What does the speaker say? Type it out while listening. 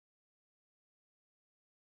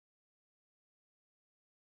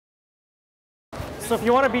So if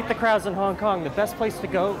you want to beat the crowds in Hong Kong, the best place to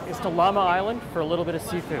go is to Lamma Island for a little bit of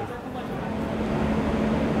seafood.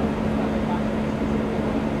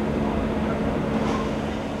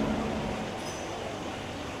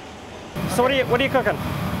 So what are you cooking?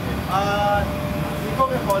 We're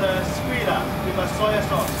cooking for the Squilla with a soy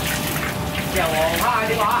sauce.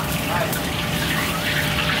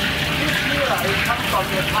 This Squilla comes from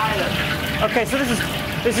the Thailand. Okay, so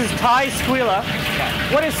this is Thai Squilla.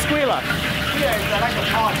 Yeah. What is Squilla? Squilla is like a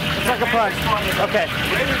prawn. It's like a prawn. Okay.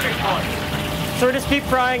 Really big prawn. So we're just deep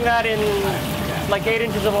frying that in like 8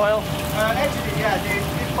 inches of oil? Actually, yeah, they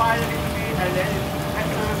deep fry it a little bit and then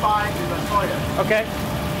extra fry with the soya. Okay.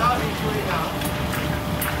 Now we do it now.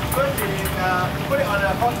 First we put it on a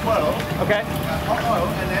hot oil. Okay. Hot oil,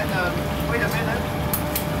 and then wait a minute.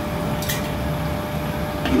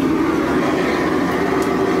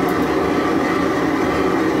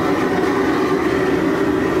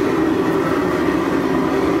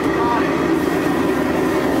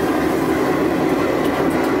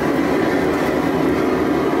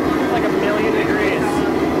 Like 1,000,000 degrees.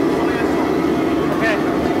 Okay.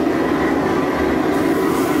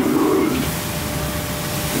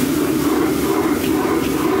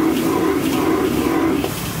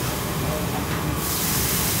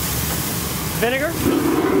 Vinegar?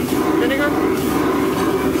 Vinegar?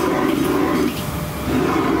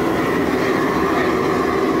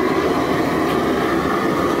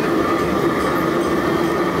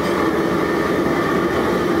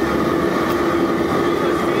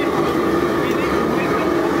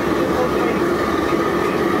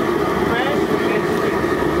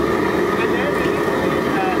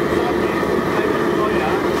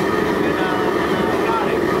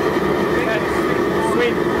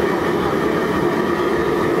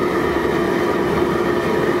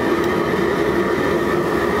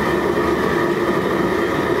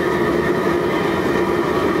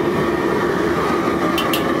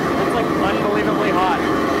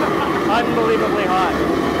 Unbelievably hot.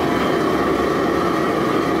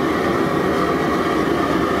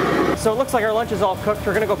 So it looks like our lunch is all cooked.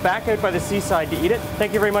 We're going to go back out by the seaside to eat it.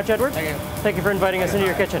 Thank you very much, Edward. Thank you. Thank you for inviting us into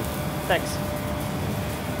your kitchen. Thanks.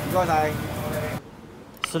 Good night.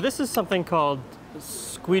 So this is something called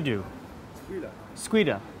squiddu.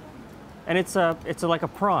 Squilla. And it's like a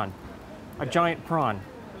prawn, a giant prawn.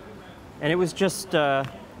 And it was just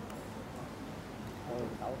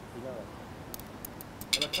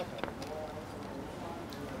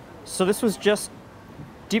so this was just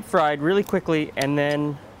deep fried really quickly and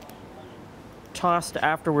then tossed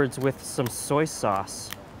afterwards with some soy sauce.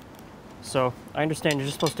 So I understand you're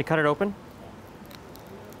just supposed to cut it open.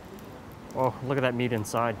 Oh, look at that meat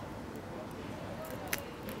inside.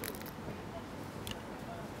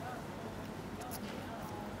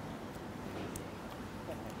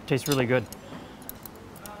 Tastes really good.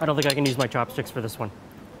 I don't think I can use my chopsticks for this one.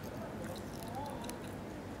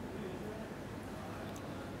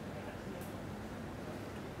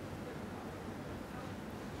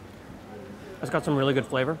 It's got some really good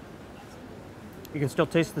flavor. You can still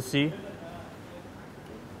taste the sea,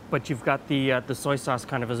 but you've got the soy sauce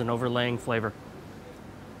kind of as an overlaying flavor.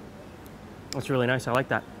 That's really nice. I like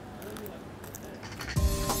that.